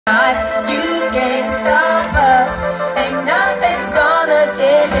You can't stop us. Ain't nothing's gonna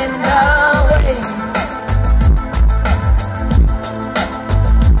get in the way.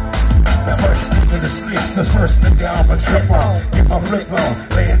 The first nigga the slicks, the first nigga I'ma trip on. Get my flick on,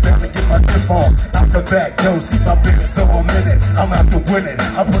 lay it down and get my grip on. Out the back, yo, see my business, so I'm in it. I'm out to win it.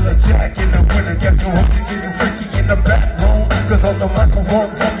 I pull a jack in the winter, get your hook to getting freaky in the back room. Cause on the microphone,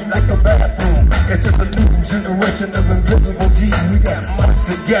 for me like a bathroom. It's just a new generation of invisible G's. We got mics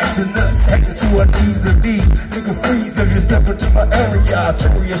and gas and nuts, hanging to our knees and D's. Nigga freeze if you step into my area. I'll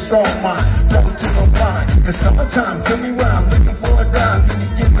show you a strong mind, flow to my mind. It's summertime, feel me when I'm looking for a dime. Then you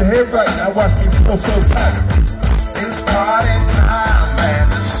get my head right, now watch me flow so tight. It's party time, man,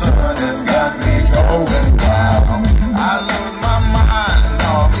 the sun has got me going wild. I lose my mind,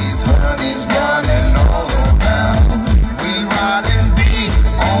 all these honeys running all around. We riding deep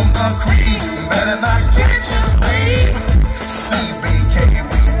on the creek, better not catch us late. CBK,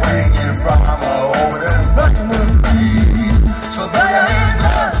 we bringing drama over there, fucking with me. So throw your hands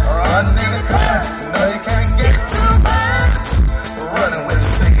up, run in the car, you know you can't get too much. Running with a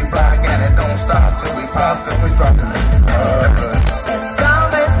city flag and it don't stop till we pop, till we drop it.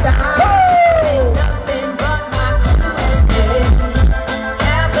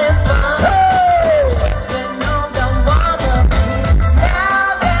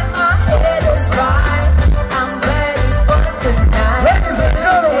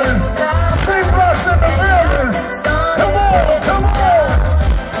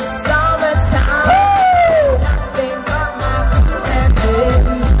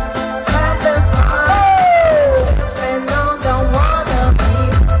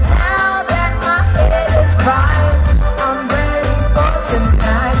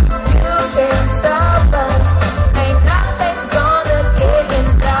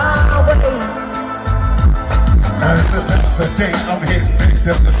 I'm hitting big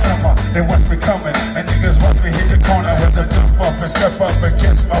up the summer. They watch me coming, and niggas watch me hit the corner with the jump up and step up and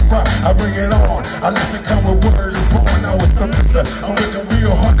catch my rock. I bring it on. I listen, come with words and born. I was the mister. I'm with the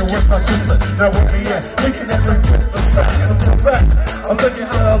real hunter with my sister. Now where we at? Thinking as I get the back and the back. I'm thinking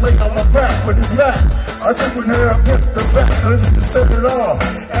how I lay on my back with his back. I said when here I get the back, I just to set it off.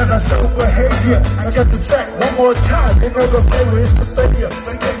 As I show behavior, I got the track one more time. They know the flavor is the savior.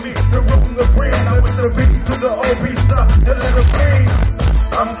 They gave me the room to breathe. I went to the beat to the OB stop and let it breathe.